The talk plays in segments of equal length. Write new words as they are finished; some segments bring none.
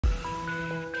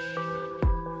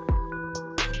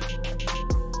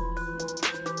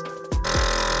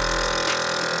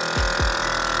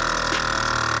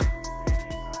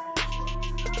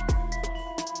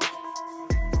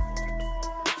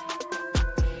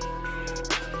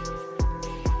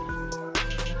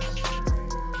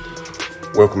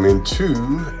Welcome into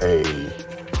a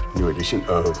new edition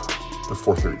of the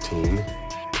 413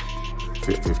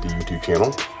 Fit 50 YouTube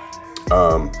channel.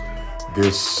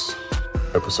 This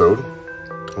episode,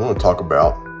 I want to talk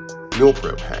about meal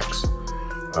prep hacks.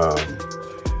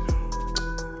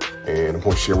 And I'm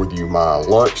going to share with you my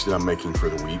lunch that I'm making for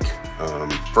the week.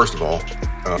 First of all,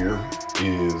 here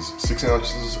is 6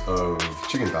 ounces of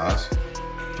chicken thighs,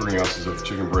 3 ounces of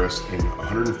chicken breast, and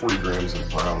 140 grams of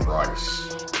brown rice.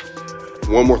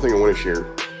 One more thing I want to share.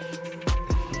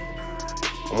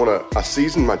 I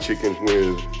season my chicken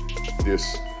with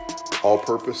this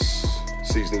all-purpose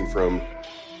seasoning from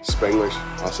Spanglish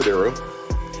Asadero.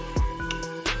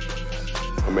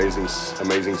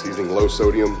 Amazing seasoning, low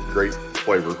sodium, great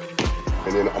flavor.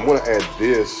 And then I'm going to add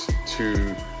this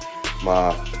to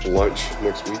my lunch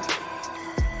next week.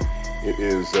 It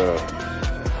is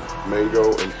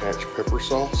mango and hatch pepper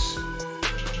sauce.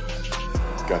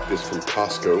 Got this from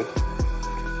Costco.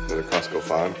 Another Costco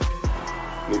find.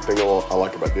 Neat thing I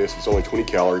like about this, it's only 20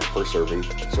 calories per serving.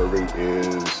 Serving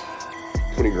is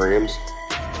 20 grams.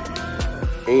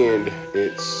 And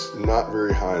it's not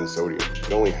very high in sodium.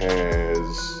 It only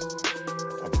has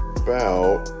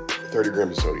about 30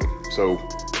 grams of sodium. So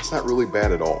it's not really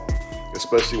bad at all,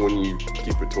 especially when you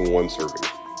keep it to one serving.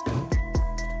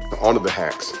 On to the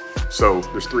hacks. So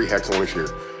there's 3 hacks I want to share.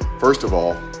 First of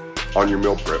all, on your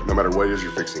meal prep, no matter what it is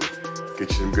you're fixing, get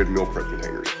you some good meal prep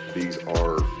containers. These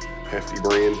are Hefty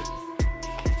brand,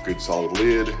 good solid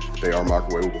lid. They are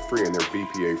microwavable free and they're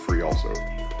BPA free also.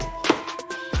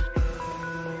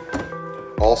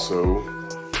 Also,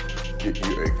 get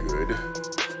you a good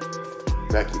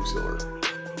vacuum sealer.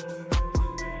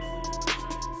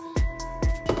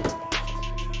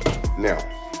 Now,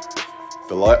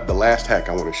 the last hack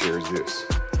I want to share is this.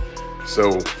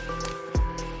 So,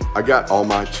 I got all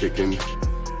my chicken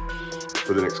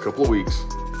for the next couple of weeks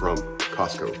from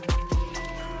Costco.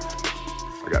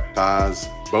 I got thighs,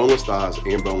 boneless thighs,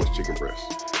 and boneless chicken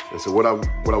breasts. And so what I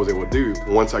was able to do,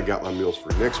 once I got my meals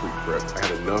for next week prep, I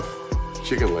had enough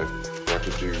chicken left where I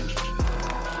could do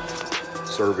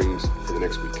servings for the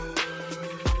next week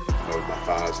of my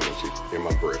thighs and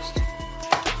my breast.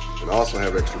 And I also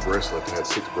have extra breasts left. I had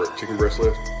 6 chicken breasts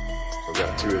left. So I've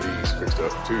got 2 of these fixed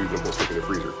up. 2 that will stick in the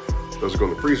freezer. Those will go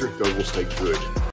in the freezer. Those will stay good.